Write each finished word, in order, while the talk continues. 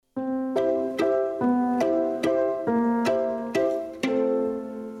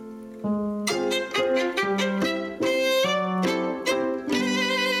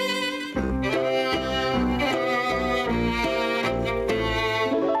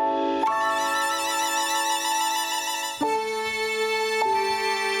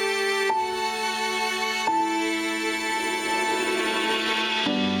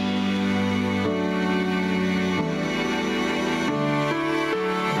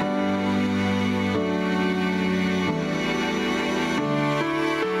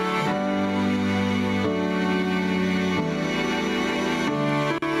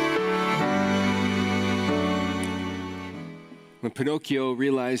When Pinocchio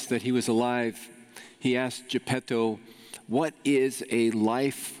realized that he was alive, he asked Geppetto, "What is a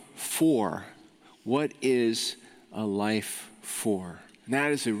life for? What is a life for?" And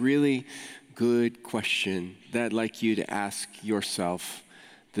that is a really good question that I'd like you to ask yourself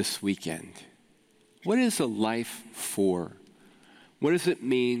this weekend. What is a life for? What does it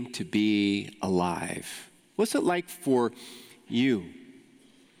mean to be alive? What's it like for you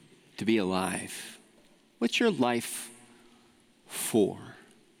to be alive? What's your life for?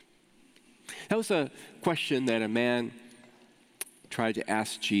 That was a question that a man tried to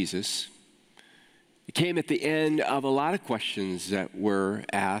ask Jesus. It came at the end of a lot of questions that were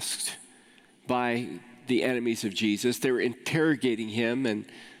asked by the enemies of Jesus. They were interrogating him and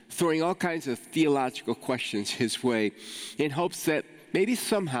throwing all kinds of theological questions his way in hopes that maybe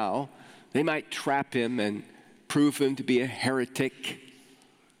somehow they might trap him and prove him to be a heretic.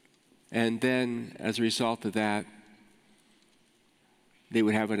 And then, as a result of that, they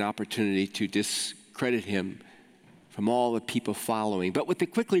would have an opportunity to discredit him from all the people following. But what they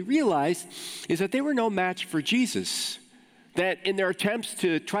quickly realized is that they were no match for Jesus. That in their attempts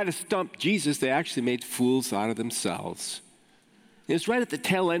to try to stump Jesus, they actually made fools out of themselves. It was right at the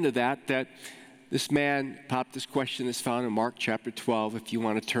tail end of that this man popped this question that's found in Mark chapter 12, if you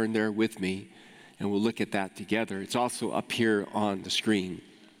want to turn there with me, and we'll look at that together. It's also up here on the screen.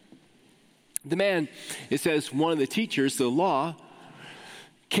 The man, it says, one of the teachers, the law,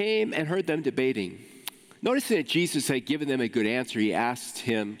 came and heard them debating. Noticing that Jesus had given them a good answer, he asked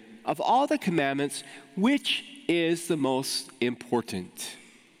him, "Of all the commandments, which is the most important?"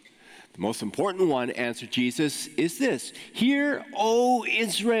 "The most important one," answered Jesus, "is this: Hear, O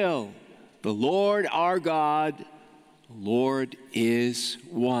Israel, the Lord our God, the Lord is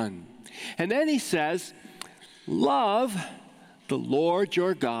one." And then he says, "Love the Lord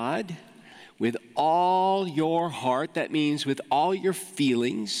your God with all your heart," that means with all your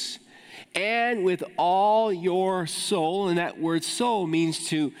feelings, "and with all your soul," and that word soul means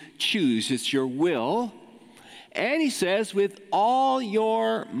to choose, it's your will. And he says, "with all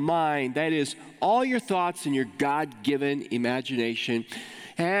your mind," that is all your thoughts and your God-given imagination.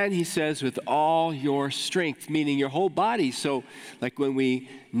 And he says, "with all your strength," meaning your whole body. So like when we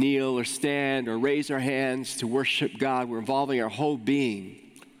kneel or stand or raise our hands to worship God, we're involving our whole being.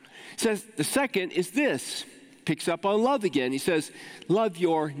 He says the second is this, picks up on love again. He says, "Love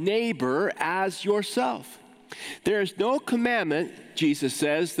your neighbor as yourself." There is no commandment, Jesus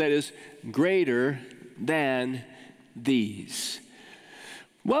says, that is greater than these.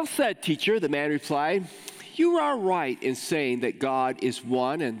 "Well said, teacher," the man replied. "You are right in saying that God is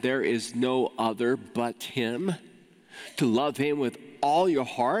one and there is no other but him. To love him with all your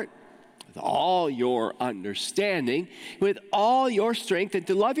heart, with all your understanding, with all your strength, and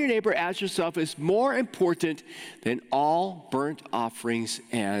to love your neighbor as yourself is more important than all burnt offerings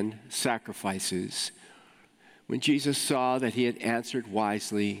and sacrifices." When Jesus saw that he had answered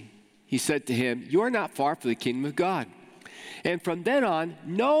wisely, he said to him, "You are not far from the kingdom of God." And from then on,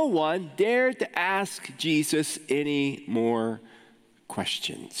 no one dared to ask Jesus any more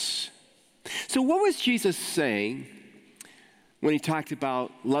questions. So what was Jesus saying when he talked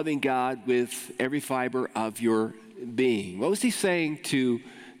about loving God with every fiber of your being? What was he saying to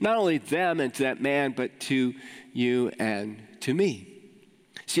not only them and to that man, but to you and to me?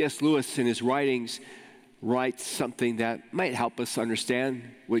 C.S. Lewis in his writings writes something that might help us understand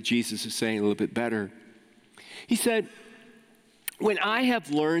what Jesus is saying a little bit better. He said, "When I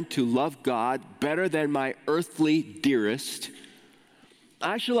have learned to love God better than my earthly dearest,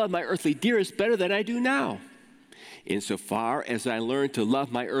 I shall love my earthly dearest better than I do now. Insofar as I learn to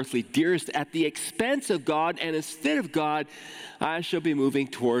love my earthly dearest at the expense of God and instead of God, I shall be moving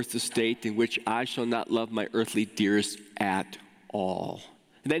towards the state in which I shall not love my earthly dearest at all."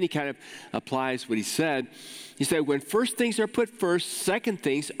 And then he kind of applies what he said. He said, "When first things are put first, second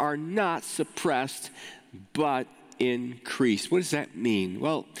things are not suppressed, but increased." What does that mean?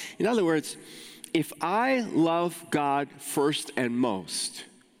 Well, in other words, if I love God first and most,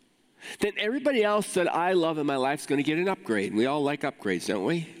 then everybody else that I love in my life is going to get an upgrade. And we all like upgrades, don't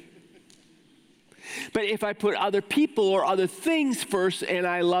we? But if I put other people or other things first and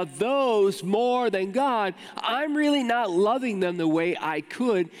I love those more than God, I'm really not loving them the way I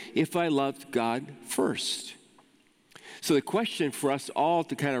could if I loved God first. So the question for us all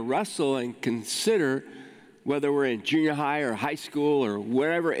to kind of wrestle and consider, whether we're in junior high or high school or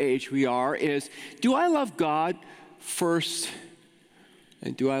whatever age we are, is, do I love God first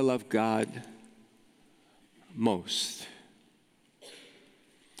and do I love God most?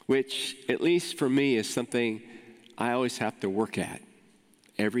 Which, at least for me, is something I always have to work at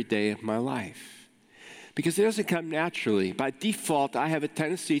every day of my life. because it doesn't come naturally. By default, I have a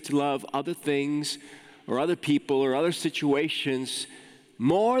tendency to love other things or other people or other situations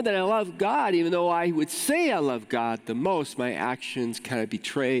more than I love God. Even though I would say I love God the most, my actions kind of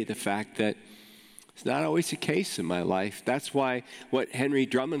betray the fact that it's not always the case in my life. That's why what Henry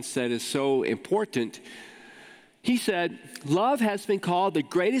Drummond said is so important. He said, love has been called the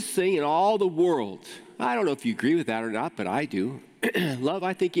greatest thing in all the world. I don't know if you agree with that or not, but I do. Love,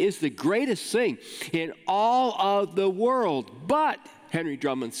 I think, is the greatest thing in all of the world. But, Henry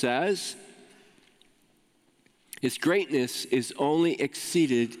Drummond says, its greatness is only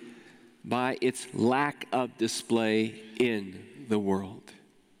exceeded by its lack of display in the world.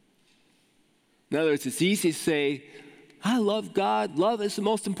 In other words, it's easy to say, I love God. Love is the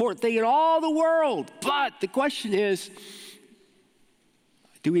most important thing in all the world. But the question is,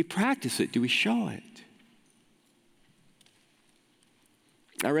 do we practice it? Do we show it?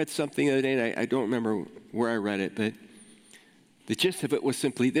 I read something the other day, and I don't remember where I read it, but the gist of it was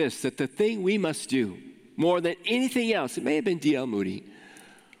simply this, that the thing we must do more than anything else, it may have been D.L. Moody,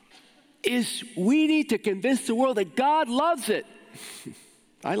 is we need to convince the world that God loves it.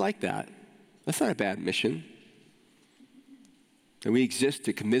 I like that. That's not a bad mission. And we exist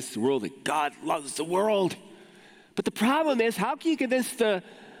to convince the world that God loves the world. But the problem is, how can you convince the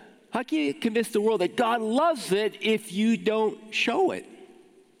world that God loves it if you don't show it?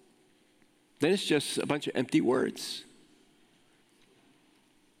 Then it's just a bunch of empty words.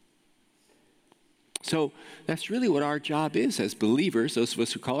 So that's really what our job is as believers, those of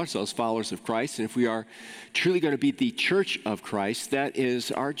us who call ourselves followers of Christ. And if we are truly going to be the church of Christ, that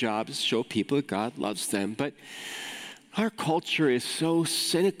is our job, is to show people that God loves them. But our culture is so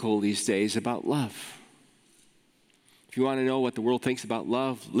cynical these days about love. If you want to know what the world thinks about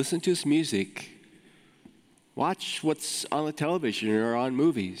love, listen to its music. Watch what's on the television or on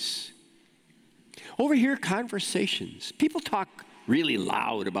movies. Overhear conversations. People talk really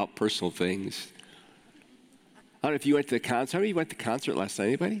loud about personal things. I don't know if you went to the concert. How many of you went to the concert last night?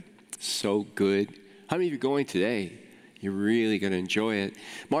 Anybody? So good. How many of you are going today? You're really going to enjoy it.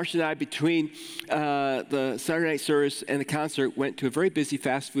 Marcia and I, between the Saturday night service and the concert, went to a very busy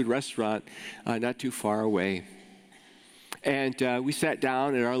fast food restaurant not too far away. And we sat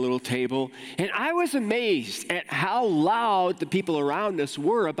down at our little table, and I was amazed at how loud the people around us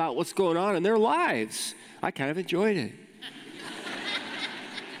were about what's going on in their lives. I kind of enjoyed it.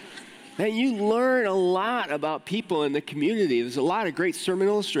 And you learn a lot about people in the community. There's a lot of great sermon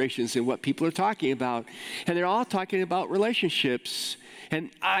illustrations in what people are talking about. And they're all talking about relationships.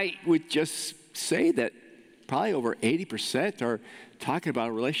 And I would just say that probably over 80% are talking about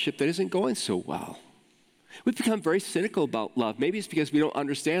a relationship that isn't going so well. We've become very cynical about love. Maybe it's because we don't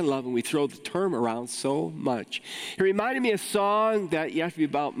understand love and we throw the term around so much. It reminded me of a song that you have to be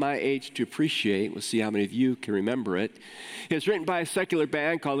about my age to appreciate. We'll see how many of you can remember it. It was written by a secular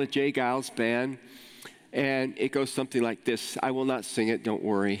band called the J. Giles Band. And it goes something like this. I will not sing it, don't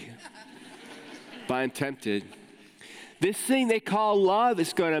worry. But I'm tempted. This thing they call love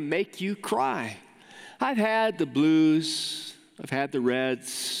is going to make you cry. I've had the blues, I've had the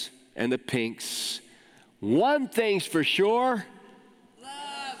reds and the pinks. One thing's for sure.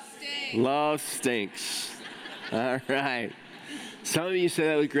 Love stinks. Love stinks. All right. Some of you said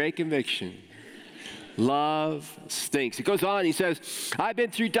that with great conviction. Love stinks. It goes on. He says, I've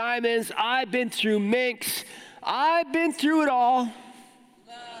been through diamonds. I've been through minks. I've been through it all.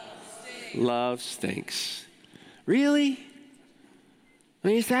 Love stinks. Love stinks. Really? I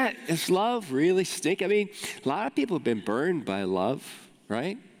mean, does love really stink? I mean, a lot of people have been burned by love,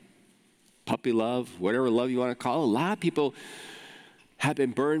 right? Puppy love, whatever love you want to call it. A lot of people have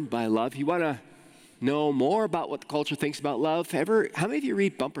been burned by love. You want to know more about what the culture thinks about love? How many of you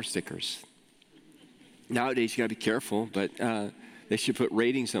read bumper stickers? Nowadays, you got to be careful, but they should put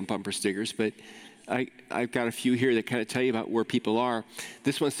ratings on bumper stickers. But I've got a few here that kind of tell you about where people are.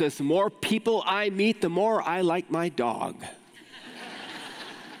 This one says, the more people I meet, the more I like my dog.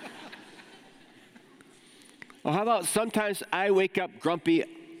 Well, how about sometimes I wake up grumpy,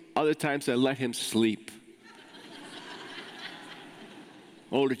 other times I let him sleep.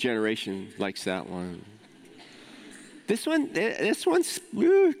 Older generation likes that one. This one's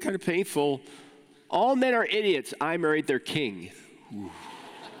kind of painful. All men are idiots. I married their king. Ooh.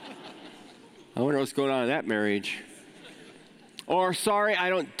 I wonder what's going on in that marriage. Or, sorry, I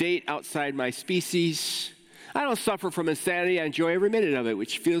don't date outside my species. I don't suffer from insanity. I enjoy every minute of it,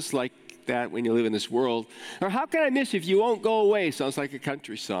 which feels like that when you live in this world. Or, how can I miss you if you won't go away? Sounds like a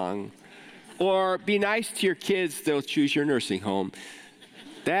country song. Or, be nice to your kids, they'll choose your nursing home.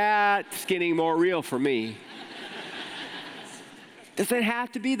 That's getting more real for me. Does it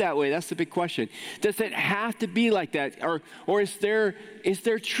have to be that way? That's the big question. Does it have to be like that? Or is there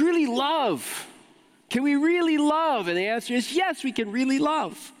truly love? Can we really love? And the answer is yes, we can really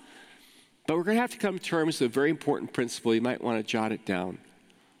love. But we're going to have to come to terms with a very important principle. You might want to jot it down.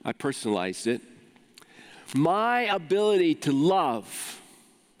 I personalized it. My ability to love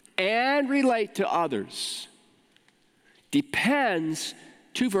and relate to others depends,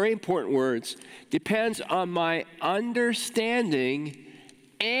 two very important words, depends on my understanding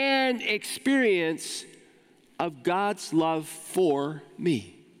and experience of God's love for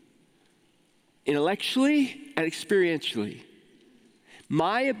me, intellectually and experientially.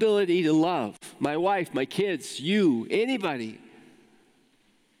 My ability to love my wife, my kids, you, anybody,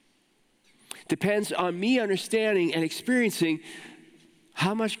 depends on me understanding and experiencing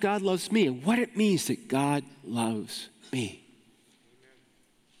how much God loves me and what it means that God loves me.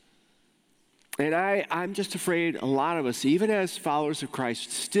 And I'm just afraid a lot of us, even as followers of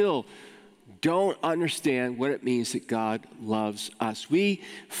Christ, still don't understand what it means that God loves us. We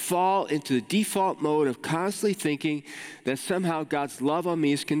fall into the default mode of constantly thinking that somehow God's love on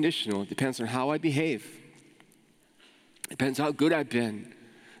me is conditional. It depends on how I behave. It depends how good I've been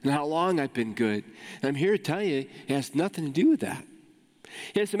and how long I've been good. And I'm here to tell you, it has nothing to do with that.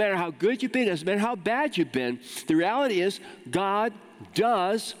 It doesn't matter how good you've been. It doesn't matter how bad you've been. The reality is God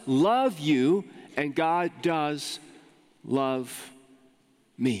does love you, and God does love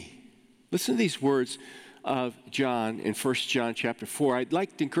me. Listen to these words of John in 1 John chapter 4. I'd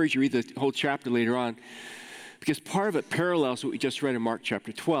like to encourage you to read the whole chapter later on, because part of it parallels what we just read in Mark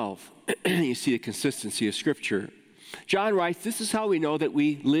chapter 12. You see the consistency of Scripture. John writes, this is how we know that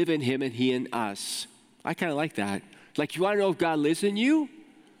we live in him and he in us. I kind of like that. Like, you want to know if God lives in you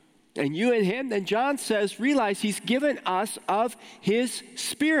and you in him? Then John says, realize he's given us of his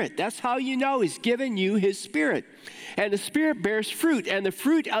Spirit. That's how you know he's given you his Spirit. And the Spirit bears fruit, and the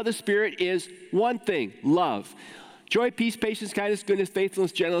fruit of the Spirit is one thing, love. Joy, peace, patience, kindness, goodness,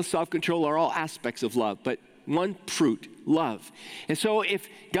 faithfulness, gentleness, self-control are all aspects of love, but one fruit, love. And so if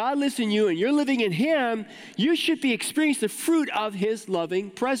God lives in you and you're living in him, you should be experiencing the fruit of his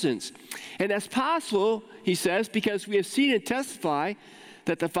loving presence. And that's possible, he says, because we have seen and testify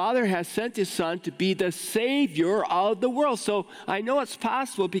that the Father has sent his Son to be the Savior of the world. So I know it's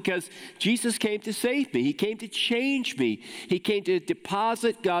possible because Jesus came to save me. He came to change me. He came to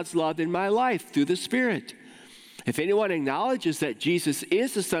deposit God's love in my life through the Spirit. If anyone acknowledges that Jesus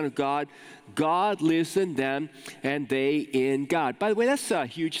is the Son of God, God lives in them and they in God. By the way, that's a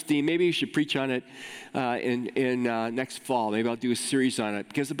huge theme. Maybe you should preach on it in next fall. Maybe I'll do a series on it,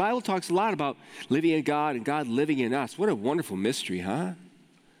 because the Bible talks a lot about living in God and God living in us. What a wonderful mystery, huh?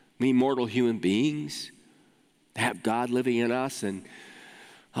 We mortal human beings have God living in us and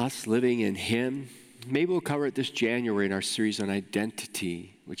us living in him. Maybe we'll cover it this January in our series on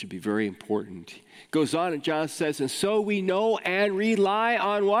identity, which would be very important. It goes on, and John says, and so we know and rely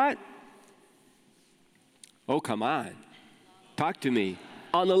on what? Oh, come on. Talk to me.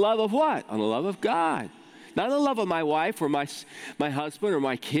 On the love of what? On the love of God. Not on the love of my wife or my husband or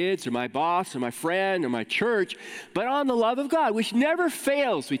my kids or my boss or my friend or my church, but on the love of God, which never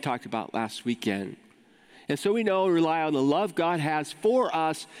fails, we talked about last weekend. And so we know and rely on the love God has for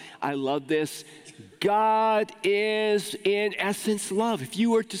us. I love this. God is in essence love. If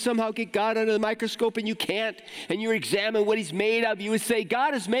you were to somehow get God under the microscope and you can't, and you examine what he's made of, you would say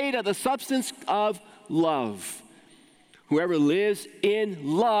God is made of the substance of love. Whoever lives in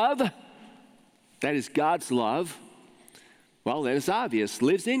love, that is God's love, well, then it's obvious,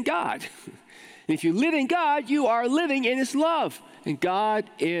 lives in God. And if you live in God, you are living in his love, and God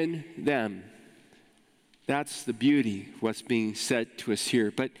in them. That's the beauty of what's being said to us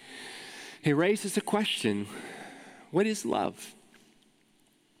here. But it raises a question: what is love?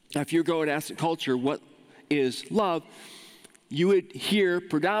 Now, if you go and ask the culture what is love, you would hear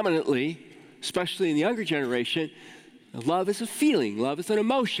predominantly, especially in the younger generation, love is a feeling. Love is an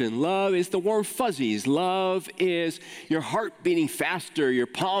emotion. Love is the warm fuzzies. Love is your heart beating faster, your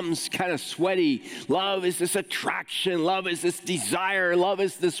palms kind of sweaty. Love is this attraction. Love is this desire. Love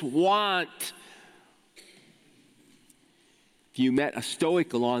is this want. If you met a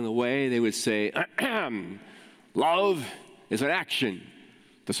Stoic along the way, they would say, love is an action.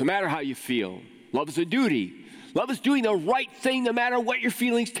 Doesn't matter how you feel. Love is a duty. Love is doing the right thing no matter what your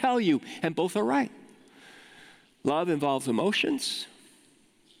feelings tell you. And both are right. Love involves emotions,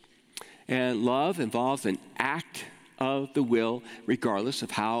 and love involves an act of the will, regardless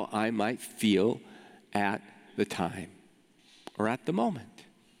of how I might feel at the time or at the moment.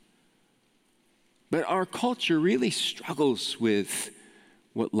 But our culture really struggles with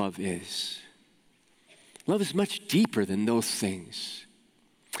what love is. Love is much deeper than those things.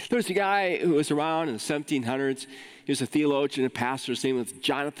 There was a guy who was around in the 1700s. He was a theologian and pastor. His name was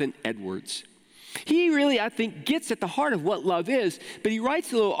Jonathan Edwards. He really, I think, gets at the heart of what love is, but he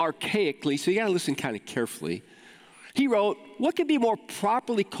writes a little archaically, so you got to listen kind of carefully. He wrote, what could be more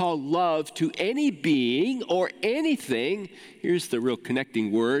properly called love to any being or anything, here's the real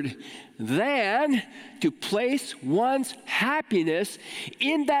connecting word, than to place one's happiness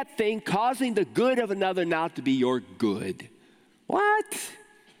in that thing, causing the good of another now to be your good. What?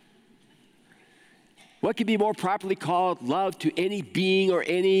 What could be more properly called love to any being or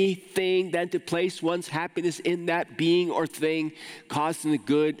anything than to place one's happiness in that being or thing, causing the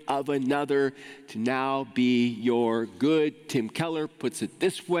good of another to now be your good? Tim Keller puts it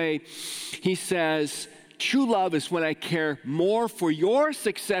this way. He says, true love is when I care more for your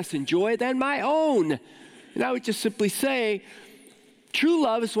success and joy than my own. And I would just simply say, true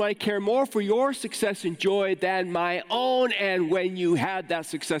love is when I care more for your success and joy than my own. And when you have that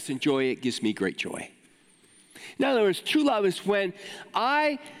success and joy, it gives me great joy. In other words, true love is when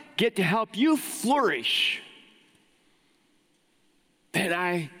I get to help you flourish, then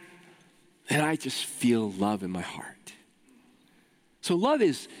I just feel love in my heart. So love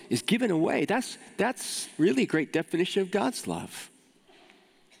is given away. That's really a great definition of God's love.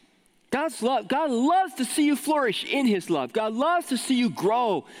 God's love. God loves to see you flourish in his love. God loves to see you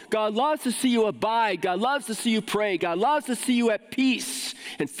grow. God loves to see you abide. God loves to see you pray. God loves to see you at peace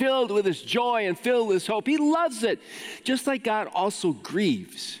and filled with his joy and filled with his hope. He loves it. Just like God also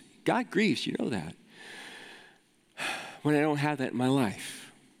grieves. God grieves, you know that. When I don't have that in my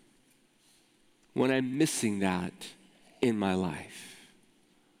life. When I'm missing that in my life.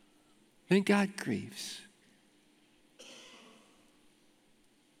 Then God grieves.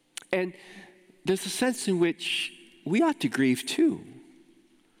 And there's a sense in which we ought to grieve too.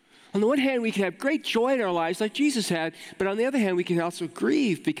 On the one hand, we can have great joy in our lives like Jesus had, but on the other hand, we can also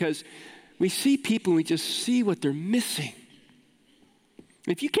grieve because we see people and we just see what they're missing.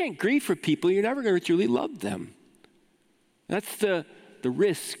 If you can't grieve for people, you're never going to truly love them. That's the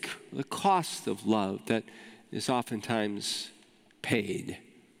risk, the cost of love that is oftentimes paid.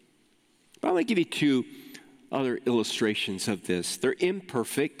 But I want to give you two other illustrations of this. They're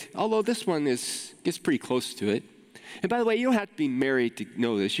imperfect, although this one gets pretty close to it. And by the way, you don't have to be married to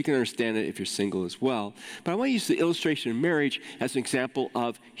know this. You can understand it if you're single as well. But I want to use the illustration of marriage as an example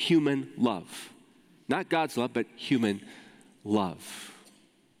of human love. Not God's love, but human love.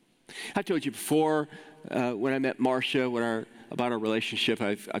 I told you before when I met Marcia about our relationship.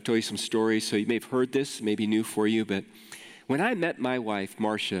 I've told you some stories, so you may have heard this, maybe new for you. But when I met my wife,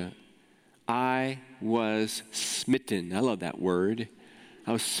 Marcia, I was smitten. I love that word.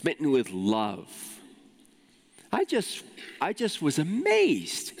 I was smitten with love. I just was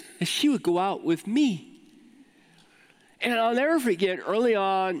amazed that she would go out with me. And I'll never forget, early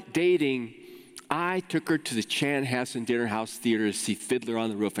on dating, I took her to the Chanhassen Dinner House Theater to see Fiddler on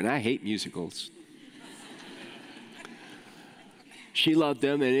the Roof, and I hate musicals. She loved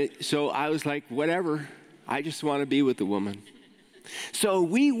them, so I was like, whatever. I just want to be with the woman. So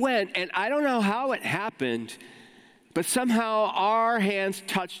we went, and I don't know how it happened, but somehow our hands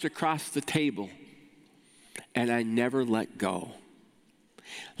touched across the table, and I never let go.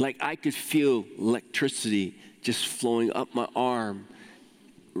 Like I could feel electricity just flowing up my arm,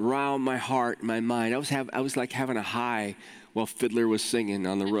 around my heart and my mind. I was like having a high while Fiddler was singing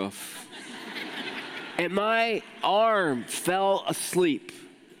on the roof. And my arm fell asleep.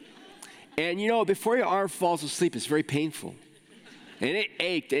 And you know, before your arm falls asleep, it's very painful. And it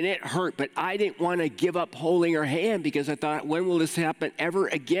ached and it hurt, but I didn't want to give up holding her hand because I thought, when will this happen ever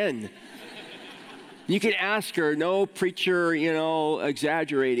again? You can ask her, no preacher,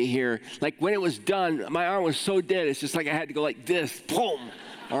 exaggerating here. Like when it was done, my arm was so dead, it's just like I had to go like this, boom,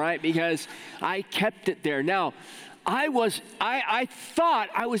 all right, because I kept it there. Now, I thought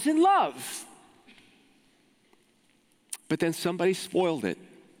I was in love. But then somebody spoiled it.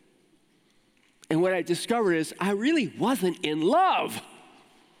 And what I discovered is I really wasn't in love.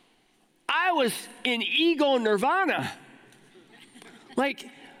 I was in ego nirvana. Like,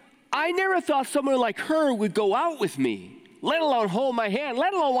 I never thought someone like her would go out with me, let alone hold my hand,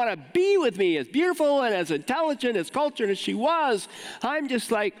 let alone want to be with me, as beautiful and as intelligent, as cultured as she was. I'm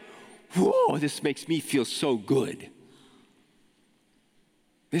just like, whoa, this makes me feel so good.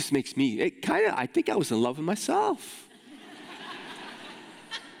 This makes me, I think I was in love with myself.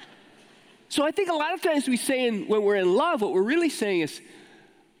 So I think a lot of times we say when we're in love, what we're really saying is,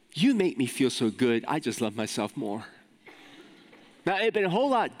 you make me feel so good, I just love myself more. Now, it'd been a whole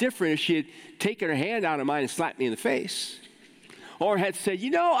lot different if she had taken her hand out of mine and slapped me in the face. Or had said,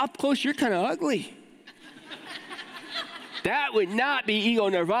 up close, you're kind of ugly. That would not be ego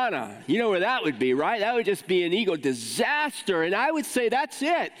nirvana. You know where that would be, right? That would just be an ego disaster. And I would say that's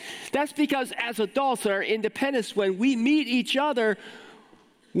it. That's because as adults in our independence, when we meet each other,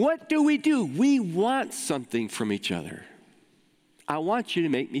 what do? We want something from each other. I want you to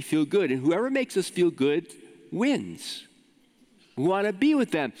make me feel good. And whoever makes us feel good wins. We want to be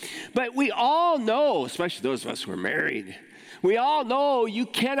with them. But we all know, especially those of us who are married, we all know you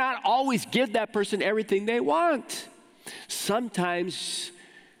cannot always give that person everything they want. Sometimes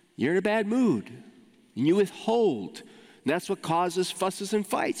you're in a bad mood and you withhold. And that's what causes fusses and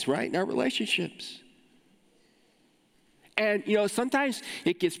fights, right, in our relationships. And, sometimes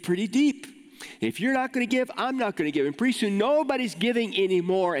it gets pretty deep. If you're not going to give, I'm not going to give. And pretty soon, nobody's giving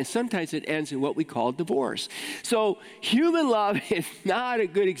anymore. And sometimes it ends in what we call divorce. So human love is not a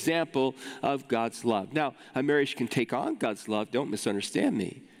good example of God's love. Now, a marriage can take on God's love. Don't misunderstand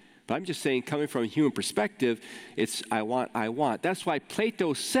me. But I'm just saying, coming from a human perspective, it's I want. That's why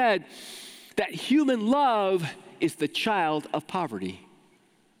Plato said that human love is the child of poverty.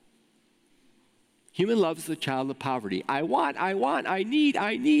 Human love is the child of poverty. I want, I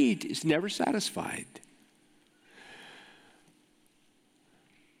need. It's never satisfied.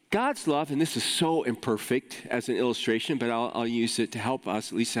 God's love, and this is so imperfect as an illustration, but I'll use it to help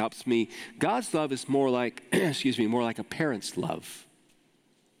us, at least it helps me. God's love is more like, more like a parent's love.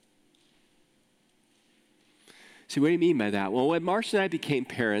 See, what do you mean by that? Well, when Marcia and I became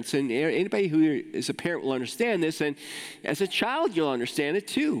parents, and anybody who is a parent will understand this, and as a child you'll understand it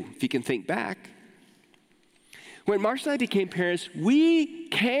too, if you can think back. When Marcia and I became parents, we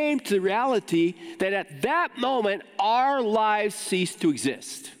came to the reality that at that moment, our lives ceased to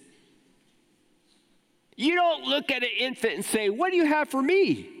exist. You don't look at an infant and say, what do you have for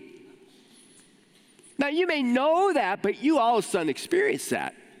me? Now, you may know that, but you all of a sudden experience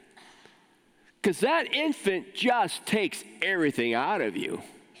that. Because that infant just takes everything out of you.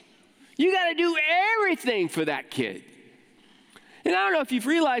 You got to do everything for that kid. And I don't know if you've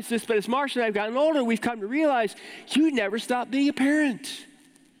realized this, but as Marcia and I have gotten older, we've come to realize you never stop being a parent.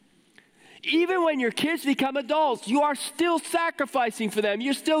 Even when your kids become adults, you are still sacrificing for them.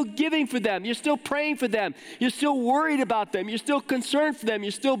 You're still giving for them. You're still praying for them. You're still worried about them. You're still concerned for them.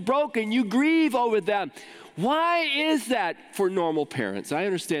 You're still broken. You grieve over them. Why is that for normal parents? I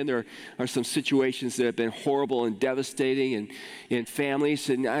understand there are some situations that have been horrible and devastating in families,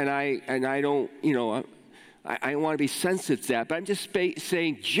 and I don't, I want to be sensitive to that, but I'm just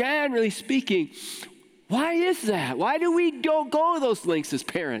saying, generally speaking, why is that? Why do we don't go to those lengths as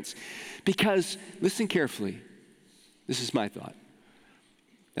parents? Because, listen carefully, this is my thought.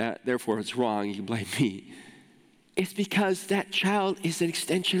 Therefore, if it's wrong, you can blame me. It's because that child is an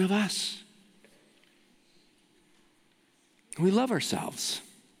extension of us. We love ourselves.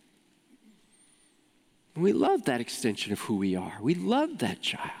 We love that extension of who we are. We love that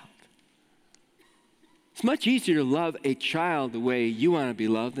child. It's much easier to love a child the way you want to be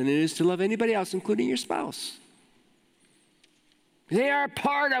loved than it is to love anybody else, including your spouse. They are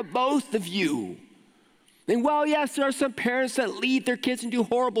part of both of you. And while, yes, there are some parents that leave their kids and do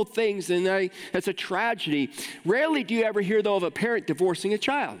horrible things, and that's a tragedy. Rarely do you ever hear, though, of a parent divorcing a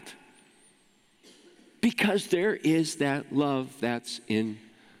child. Because there is that love that's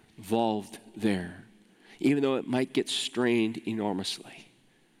involved there, even though it might get strained enormously.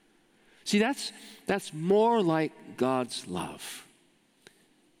 See, that's more like God's love,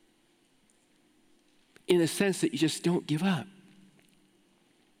 in the sense that you just don't give up,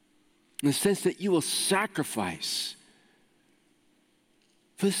 in the sense that you will sacrifice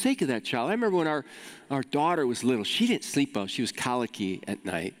for the sake of that child. I remember when our daughter was little, she didn't sleep well. She was colicky at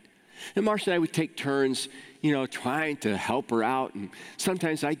night. And Marcia and I would take turns, trying to help her out. And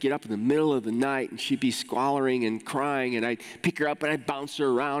sometimes I'd get up in the middle of the night and she'd be squalling and crying, and I'd pick her up and I'd bounce her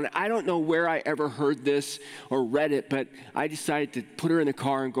around. I don't know where I ever heard this or read it, but I decided to put her in the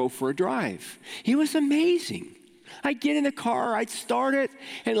car and go for a drive. It was amazing. I'd get in the car, I'd start it,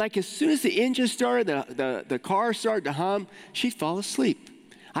 and like as soon as the engine started, the car started to hum, she'd fall asleep.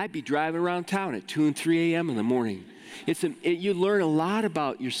 I'd be driving around town at 2 and 3 a.m. in the morning. You learn a lot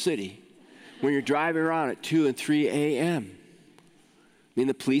about your city when you're driving around at 2 and 3 a.m. I mean,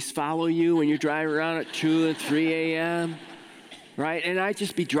 the police follow you when you're driving around at 2 and 3 a.m., right? And I'd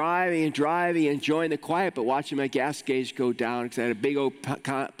just be driving, enjoying the quiet, but watching my gas gauge go down because I had a big old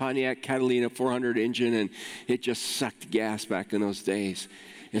Pontiac Catalina 400 engine, and it just sucked gas back in those days.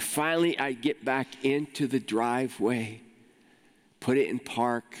 And finally, I'd get back into the driveway, put it in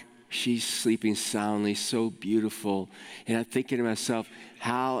park. She's sleeping soundly, so beautiful. And I'm thinking to myself,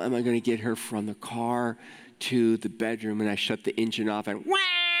 how am I going to get her from the car to the bedroom? And I shut the engine off and wah!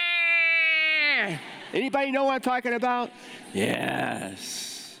 Anybody know what I'm talking about?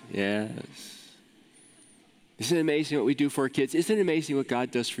 Yes. Yes. Isn't it amazing what we do for our kids? Isn't it amazing what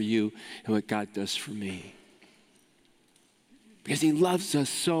God does for you and what God does for me? Because he loves us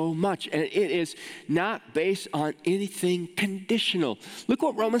so much. And it is not based on anything conditional. Look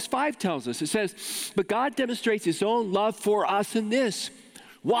what Romans 5 tells us. It says, but God demonstrates his own love for us in this.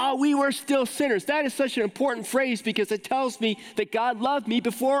 While we were still sinners. That is such an important phrase because it tells me that God loved me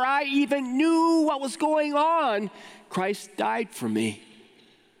before I even knew what was going on. Christ died for me.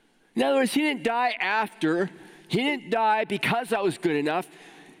 In other words, he didn't die after. He didn't die because I was good enough.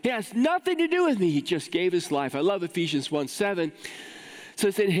 It has nothing to do with me. He just gave his life. I love Ephesians 1:7. It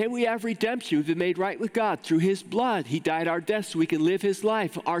says, in him we have redemption. We've been made right with God through his blood. He died our death so we can live his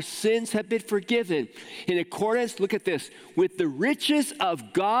life. Our sins have been forgiven in accordance, look at this, with the riches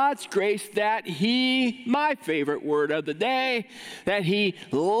of God's grace that he, my favorite word of the day, that he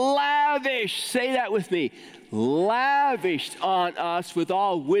lavished, say that with me, lavished on us with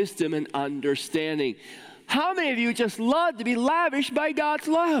all wisdom and understanding. How many of you just love to be lavished by God's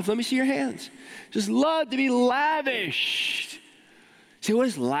love? Let me see your hands. Just love to be lavished. See, what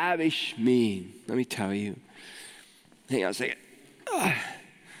does lavish mean? Let me tell you. Hang on a second. All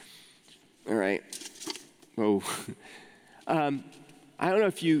right. Whoa. I don't know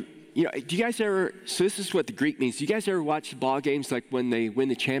if do you guys ever, so this is what the Greek means. Do you guys ever watch the ball games like when they win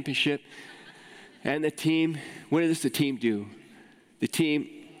the championship? And the team, what does the team do? The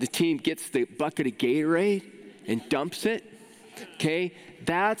team gets the bucket of Gatorade and dumps it, okay?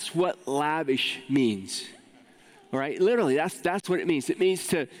 That's what lavish means, all right? Literally, that's what it means. It means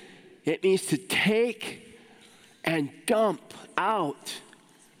to take and dump out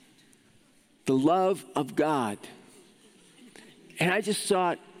the love of God. And I just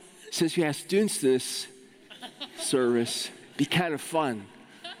thought, since we have students in this service, it'd be kind of fun.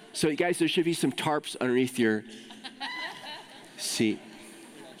 So you guys, there should be some tarps underneath your seat.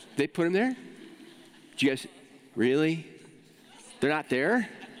 They put them there? Do you guys, really? They're not there?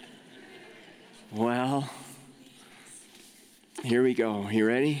 Well, here we go. You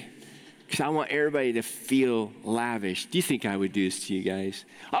ready? Because I want everybody to feel lavish. Do you think I would do this to you guys?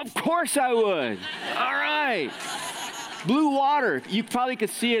 Of course I would. All right. Blue water. You probably could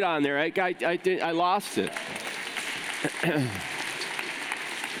see it on there. I lost it.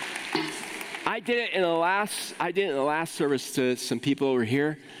 I did it in the last service to some people over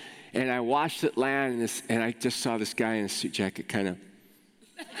here. And I watched it land, and I just saw this guy in a suit jacket kind of,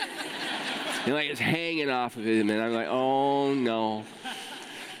 and like it's hanging off of him, and I'm like, oh no.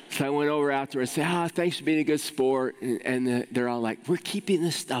 So I went over afterwards and said, thanks for being a good sport. And they're all like, we're keeping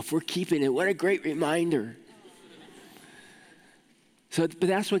this stuff. We're keeping it. What a great reminder. So, but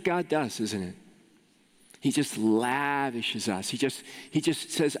that's what God does, isn't it? He just lavishes us. He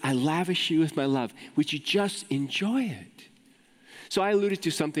just says, I lavish you with my love. Would you just enjoy it? So I alluded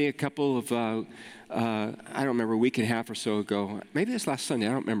to something a couple of, I don't remember, a week and a half or so ago, maybe this last Sunday,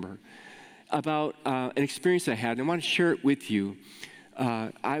 I don't remember, about an experience I had, and I want to share it with you.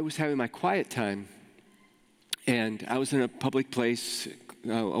 I was having my quiet time, and I was in a public place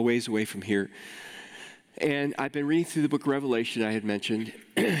a ways away from here, and I've been reading through the book of Revelation I had mentioned,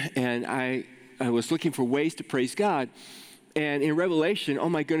 and I was looking for ways to praise God. And in Revelation, oh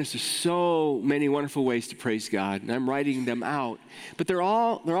my goodness, there's so many wonderful ways to praise God, and I'm writing them out. But they're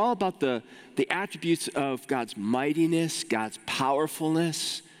all about the attributes of God's mightiness, God's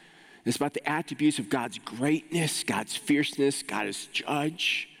powerfulness. It's about the attributes of God's greatness, God's fierceness, God as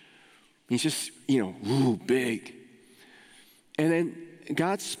judge. He's just, big. And then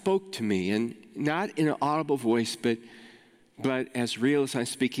God spoke to me, and not in an audible voice, but as real as I'm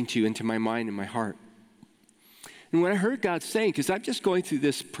speaking to you into my mind and my heart. And when I heard God saying, because I'm just going through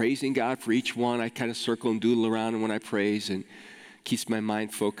this praising God for each one, I kind of circle and doodle around when I praise and keeps my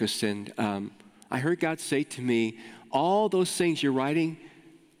mind focused. And I heard God say to me, all those things you're writing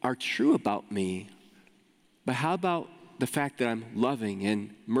are true about me, but how about the fact that I'm loving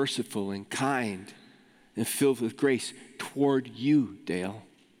and merciful and kind and filled with grace toward you, Dale,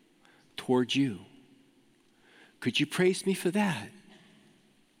 toward you. Could you praise me for that?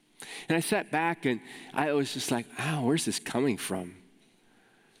 And I sat back and I was just like, where's this coming from?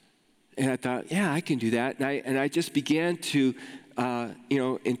 And I thought, yeah, I can do that. And I just began to,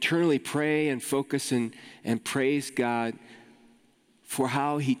 internally pray and focus and praise God for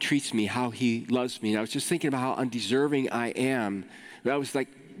how he treats me, how he loves me. And I was just thinking about how undeserving I am. I was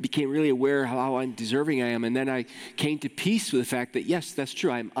became really aware of how undeserving I am. And then I came to peace with the fact that, yes, that's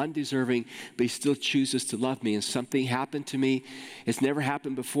true. I'm undeserving, but he still chooses to love me. And something happened to me. It's never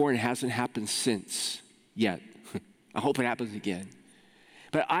happened before and it hasn't happened since yet. I hope it happens again.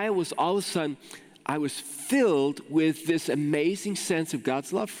 But all of a sudden, I was filled with this amazing sense of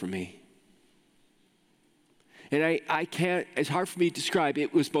God's love for me. And I can't, it's hard for me to describe.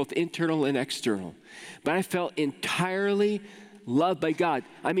 It was both internal and external. But I felt entirely loved by God.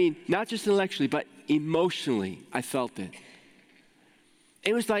 I mean, not just intellectually, but emotionally, I felt it.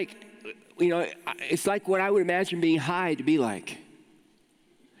 It was like, it's like what I would imagine being high to be like.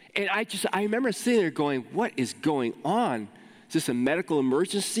 And I remember sitting there going, what is going on? Is this a medical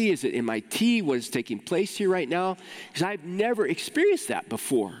emergency? Is it MIT? What is taking place here right now? Because I've never experienced that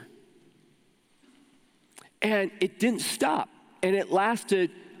before. And it didn't stop. And it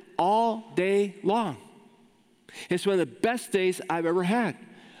lasted all day long. It's one of the best days I've ever had.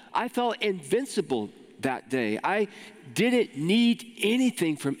 I felt invincible that day. I didn't need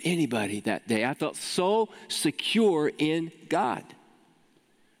anything from anybody that day. I felt so secure in God.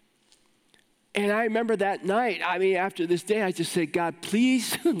 And I remember that night, after this day, I just said, God,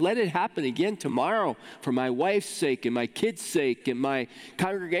 please let it happen again tomorrow for my wife's sake and my kids' sake and my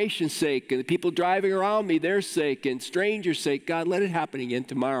congregation's sake and the people driving around me, their sake and strangers' sake. God, let it happen again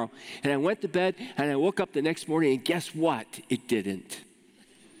tomorrow. And I went to bed and I woke up the next morning and guess what? It didn't.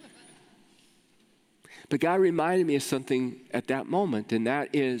 But God reminded me of something at that moment, and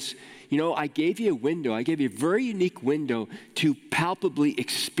that is, I gave you a window. I gave you a very unique window to palpably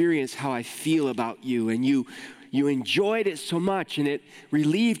experience how I feel about you, and you enjoyed it so much, and it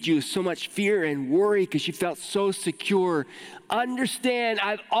relieved you of so much fear and worry because you felt so secure. Understand,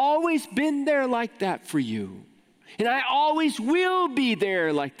 I've always been there like that for you, and I always will be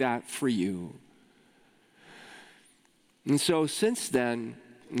there like that for you. And so since then,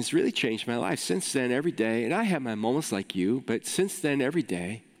 it's really changed my life. Since then, every day, and I have my moments like you, but since then, every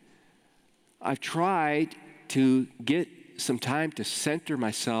day, I've tried to get some time to center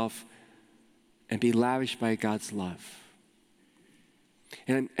myself and be lavished by God's love.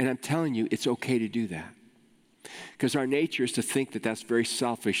 And I'm telling you, it's okay to do that. Because our nature is to think that that's very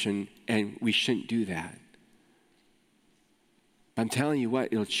selfish and we shouldn't do that. I'm telling you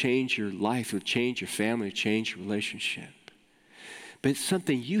what, it'll change your life, it'll change your family, it'll change your relationship. But it's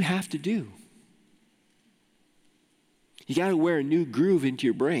something you have to do. You got to wear a new groove into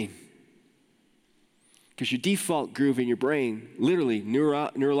your brain. Because your default groove in your brain, literally,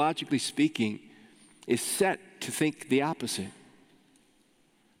 neurologically speaking, is set to think the opposite.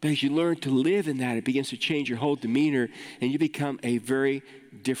 But as you learn to live in that, it begins to change your whole demeanor, and you become a very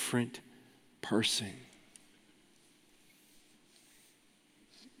different person.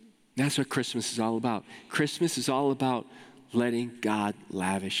 That's what Christmas is all about. Christmas is all about letting God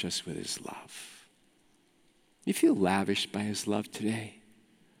lavish us with his love. You feel lavished by his love today?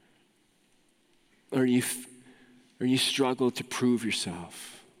 Or you struggle to prove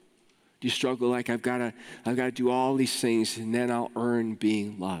yourself? Do you struggle like I've got to do all these things and then I'll earn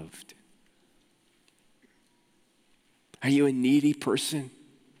being loved? Are you a needy person?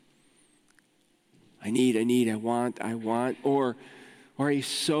 I want, or are you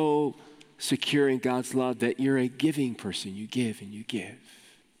so secure in God's love that you're a giving person? You give and you give.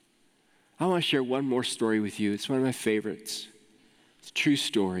 I want to share one more story with you. It's one of my favorites. It's a true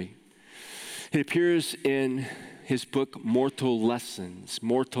story. It appears in his book, Mortal Lessons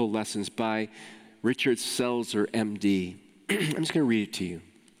by Richard Selzer, MD. I'm just going to read it to you.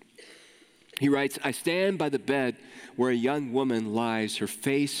 He writes, I stand by the bed where a young woman lies, her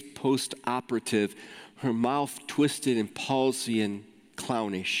face post-operative, her mouth twisted and palsy and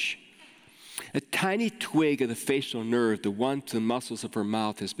clownish. A tiny twig of the facial nerve, the one to the muscles of her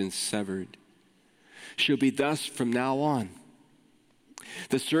mouth, has been severed. She'll be thus from now on.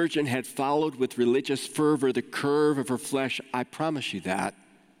 The surgeon had followed with religious fervor the curve of her flesh. I promise you that.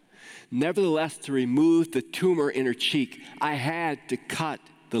 Nevertheless, to remove the tumor in her cheek, I had to cut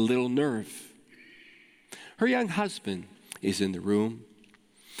the little nerve. Her young husband is in the room.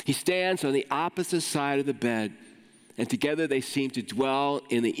 He stands on the opposite side of the bed, and together they seem to dwell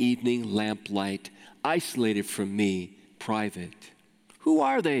in the evening lamplight, isolated from me, private. Who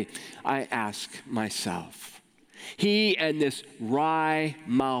are they? I ask myself. He and this wry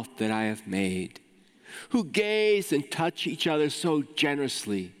mouth that I have made, who gaze and touch each other so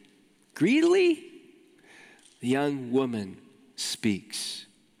generously. Greedily, the young woman speaks.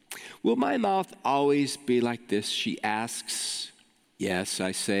 Will my mouth always be like this? She asks. Yes,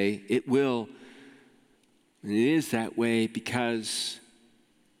 I say, it will. And it is that way because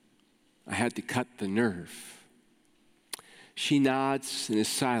I had to cut the nerve. She nods and is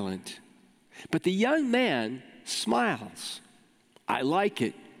silent. But the young man smiles. I like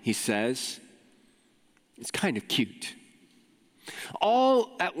it, he says. It's kind of cute.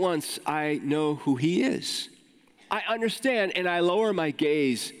 All at once, I know who he is. I understand, and I lower my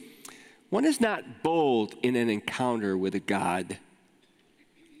gaze. One is not bold in an encounter with a God.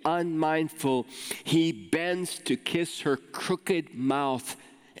 Unmindful, he bends to kiss her crooked mouth.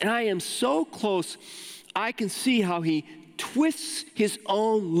 And I am so close, I can see how he twists his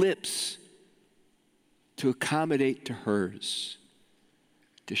own lips to accommodate to hers,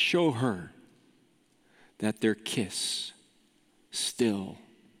 to show her that their kiss still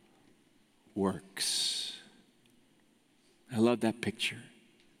works. I love that picture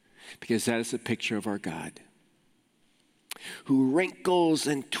because that is a picture of our God who wrinkles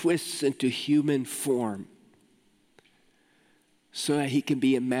and twists into human form so that he can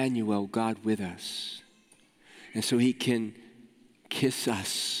be Emmanuel, God with us, and so he can kiss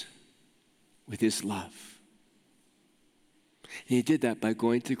us with his love. And he did that by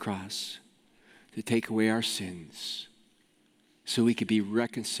going to the cross to take away our sins so we could be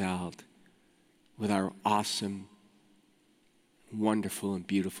reconciled with our awesome, wonderful, and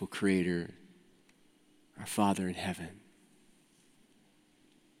beautiful Creator, our Father in heaven.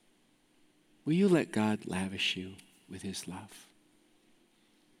 Will you let God lavish you with his love?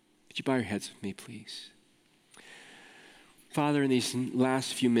 Could you bow your heads with me, please? Father, in these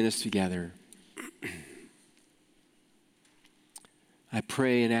last few minutes together, I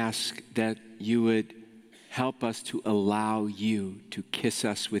pray and ask that you would help us to allow you to kiss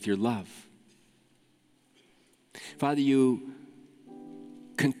us with your love. Father, you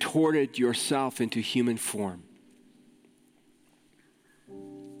contorted yourself into human form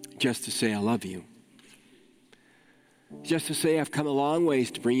just to say, I love you. Just to say, I've come a long ways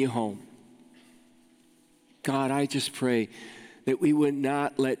to bring you home. God, I just pray that we would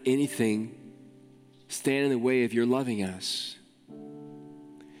not let anything stand in the way of your loving us.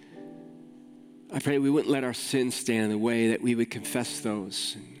 I pray we wouldn't let our sins stand in the way, that we would confess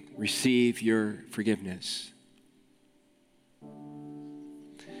those and receive your forgiveness.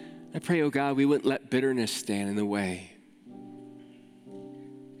 I pray, oh God, we wouldn't let bitterness stand in the way,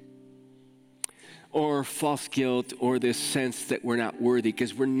 or false guilt, or this sense that we're not worthy,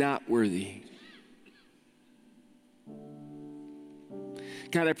 because we're not worthy.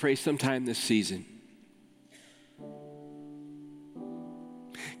 God, I pray sometime this season,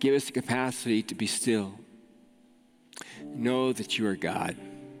 give us the capacity to be still. Know that you are God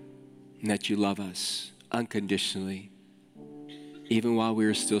and that you love us unconditionally, even while we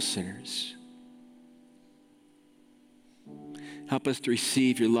are still sinners. Help us to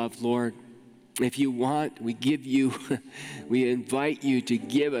receive your love, Lord. If you want, we invite you to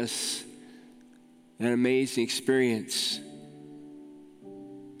give us that amazing experience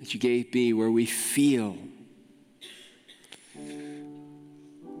that you gave me, where we feel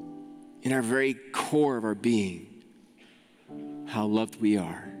in our very core of our being how loved we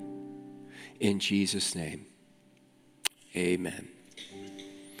are. In Jesus' name, amen.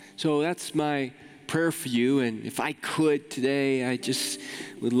 So that's my prayer for you, and if I could today, I just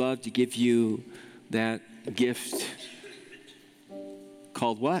would love to give you that gift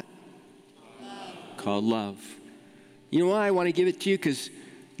called what? Love. Called love. You know why I want to give it to you? Because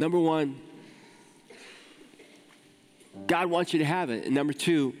number one, God wants you to have it, and number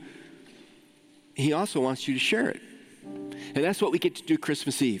two, he also wants you to share it. And that's what we get to do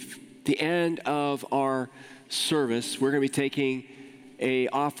Christmas Eve. The end of our service, we're going to be taking a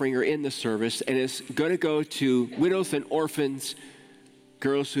offering or in the service, and it's going to go to widows and orphans,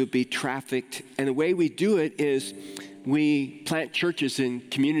 girls who would be trafficked. And the way we do it is we plant churches in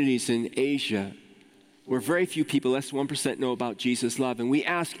communities in Asia where very few people, less than 1%, know about Jesus' love. And we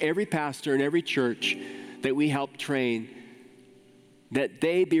ask every pastor and every church that we help train that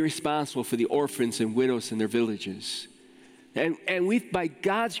they be responsible for the orphans and widows in their villages. And we've, by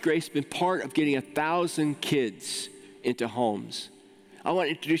God's grace, been part of getting 1,000 kids into homes. I want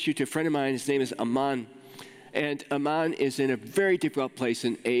to introduce you to a friend of mine. His name is Aman. And Aman is in a very difficult place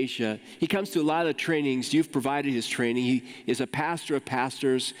in Asia. He comes to a lot of the trainings. You've provided his training. He is a pastor of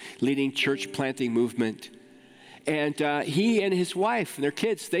pastors leading church planting movement. And he and his wife and their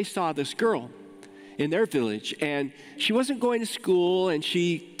kids, they saw this girl in their village. And she wasn't going to school, and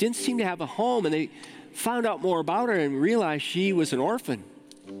she didn't seem to have a home. And they found out more about her and realized she was an orphan.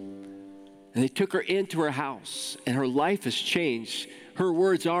 And they took her into her house, and her life has changed. Her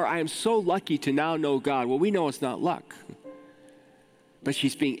words are, I am so lucky to now know God. Well, we know it's not luck. But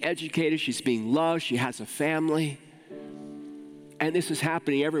she's being educated, she's being loved, she has a family. And this is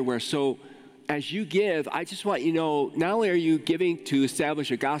happening everywhere. So as you give, I just want you to know, not only are you giving to establish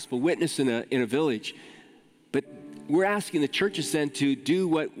a gospel witness in a village, but we're asking the churches then to do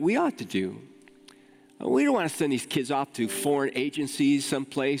what we ought to do. We don't want to send these kids off to foreign agencies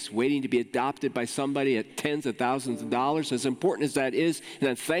someplace waiting to be adopted by somebody at tens of thousands of dollars, as important as that is, and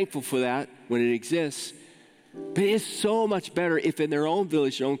I'm thankful for that when it exists. But it is so much better if in their own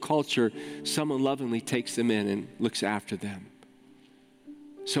village, their own culture, someone lovingly takes them in and looks after them.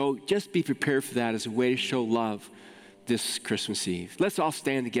 So just be prepared for that as a way to show love this Christmas Eve. Let's all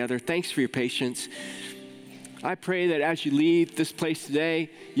stand together. Thanks for your patience. I pray that as you leave this place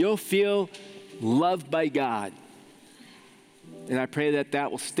today, you'll feel loved by God. And I pray that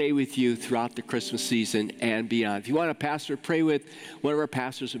that will stay with you throughout the Christmas season and beyond. If you want a pastor to pray with, one of our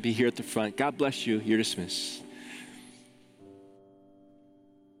pastors will be here at the front. God bless you. You're dismissed.